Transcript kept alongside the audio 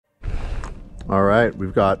All right,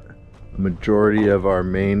 we've got a majority of our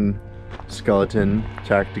main skeleton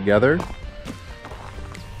tacked together.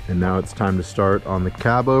 And now it's time to start on the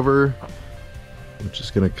cab over, which is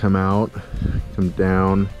gonna come out, come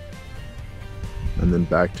down, and then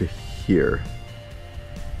back to here.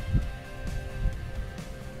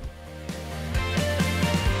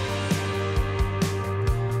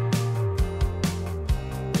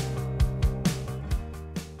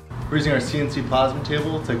 We're using our CNC plasma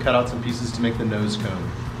table to cut out some pieces to make the nose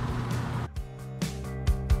cone.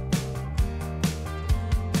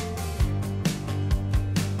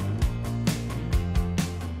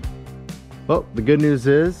 Well, the good news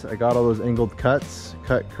is I got all those angled cuts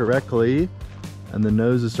cut correctly and the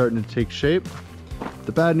nose is starting to take shape.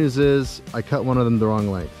 The bad news is I cut one of them the wrong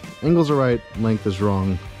length. Angles are right, length is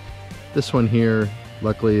wrong. This one here,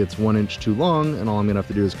 luckily it's 1 inch too long and all I'm gonna have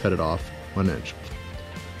to do is cut it off 1 inch.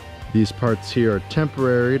 These parts here are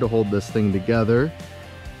temporary to hold this thing together.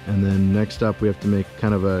 And then next up we have to make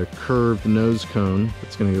kind of a curved nose cone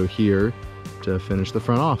that's gonna go here to finish the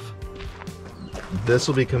front off. This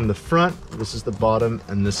will become the front, this is the bottom,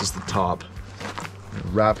 and this is the top.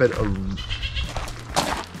 Wrap it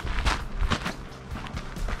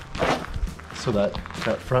so that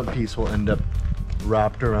front piece will end up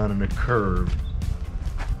wrapped around in a curve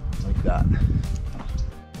like that.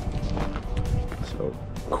 So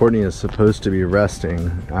Courtney is supposed to be resting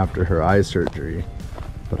after her eye surgery,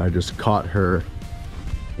 but I just caught her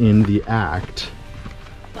in the act.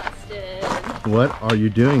 Busted. What are you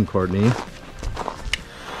doing, Courtney?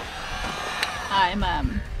 I'm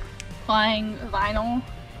applying vinyl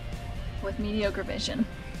with mediocre vision.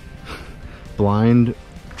 Blind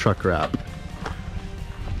truck wrap.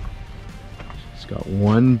 She's got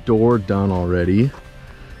one door done already,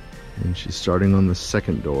 and she's starting on the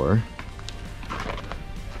second door.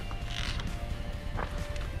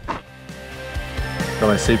 Got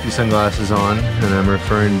my safety sunglasses on, and I'm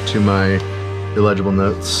referring to my illegible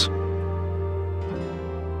notes.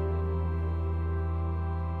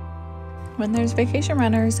 When there's vacation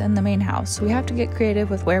renters in the main house, we have to get creative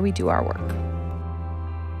with where we do our work.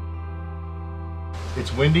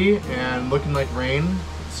 It's windy and looking like rain,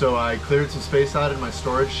 so I cleared some space out in my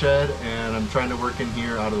storage shed, and I'm trying to work in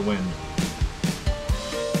here out of the wind.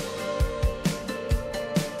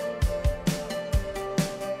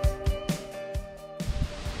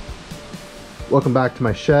 Welcome back to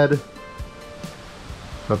my shed.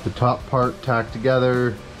 Got the top part tacked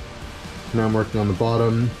together. Now I'm working on the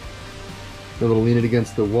bottom. A little lean it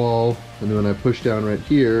against the wall, and then when I push down right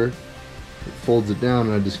here, it folds it down,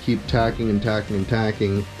 and I just keep tacking and tacking and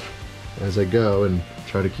tacking as I go and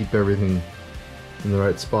try to keep everything in the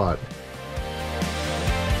right spot.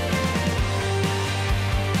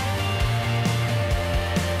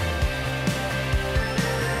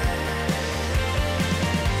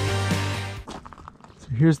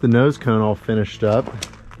 Here's the nose cone all finished up.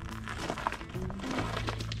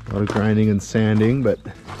 A lot of grinding and sanding, but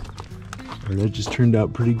that just turned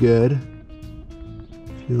out pretty good.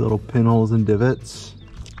 A few little pinholes and divots.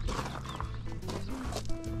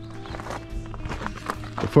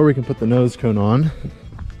 Before we can put the nose cone on,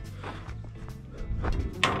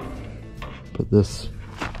 put this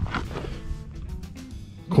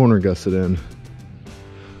corner gusset in.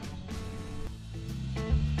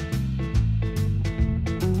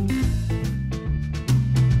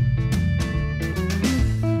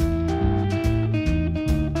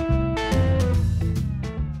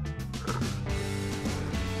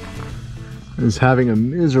 Is having a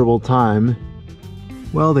miserable time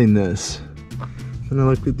welding this. And I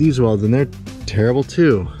look at these welds and they're terrible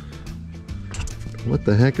too. What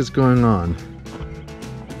the heck is going on?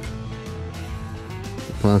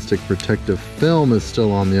 The plastic protective film is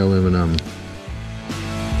still on the aluminum.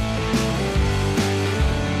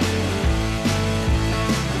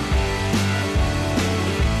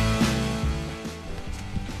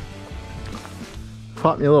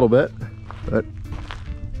 Caught me a little bit, but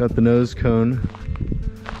got the nose cone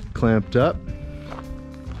clamped up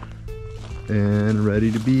and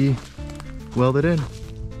ready to be welded in.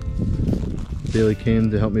 Bailey came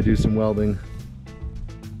to help me do some welding.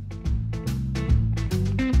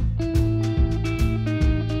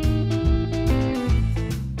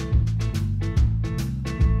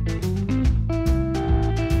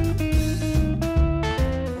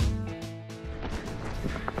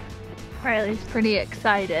 Riley's pretty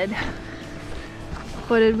excited.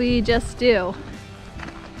 What did we just do?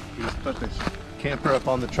 We just put the camper up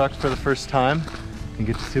on the truck for the first time and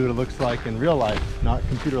get to see what it looks like in real life, not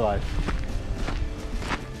computer life.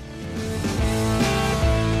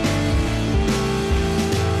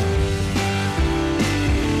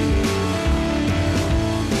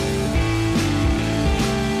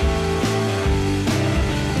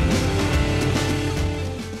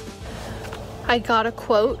 I got a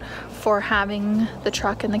quote for having the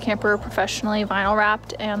truck and the camper professionally vinyl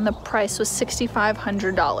wrapped, and the price was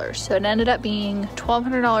 $6,500. So it ended up being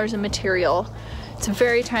 $1,200 in material. It's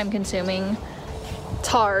very time consuming. It's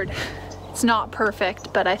hard. It's not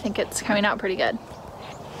perfect, but I think it's coming out pretty good.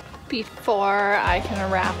 Before I can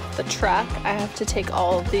wrap the truck, I have to take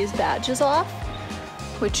all of these badges off,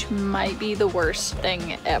 which might be the worst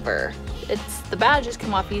thing ever. The badges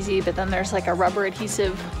come off easy, but then there's like a rubber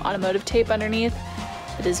adhesive automotive tape underneath.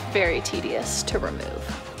 It is very tedious to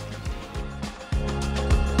remove.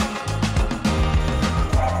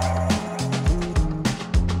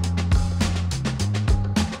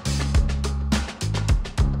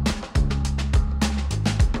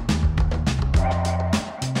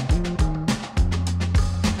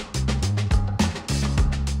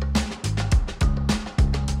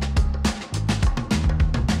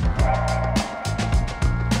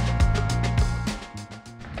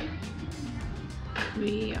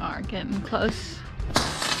 We are getting close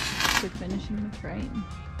to finishing the frame.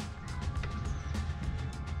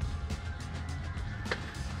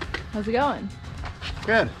 How's it going?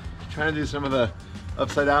 Good. Trying to do some of the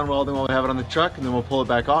upside down welding while we have it on the truck, and then we'll pull it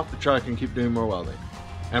back off the truck and keep doing more welding.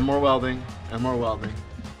 And more welding, and more welding.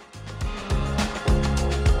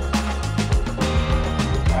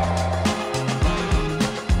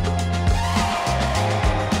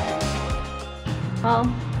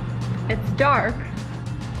 Well, it's dark,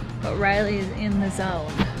 but Riley is in the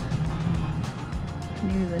zone.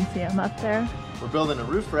 Can you even see him up there? We're building a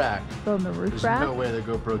roof rack. Building a roof There's rack? no way the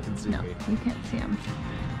GoPro can see No, me. you can't see him.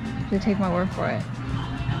 You have to take my word for it.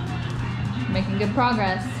 Making good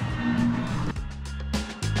progress.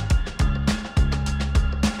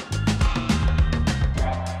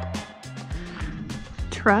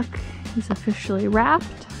 Truck is officially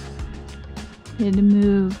wrapped. We had to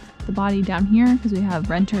move the body down here because we have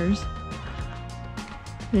renters.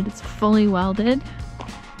 But it is fully welded.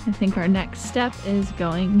 I think our next step is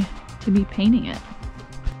going to be painting it.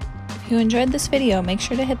 If you enjoyed this video, make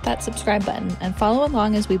sure to hit that subscribe button and follow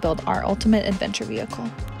along as we build our ultimate adventure vehicle.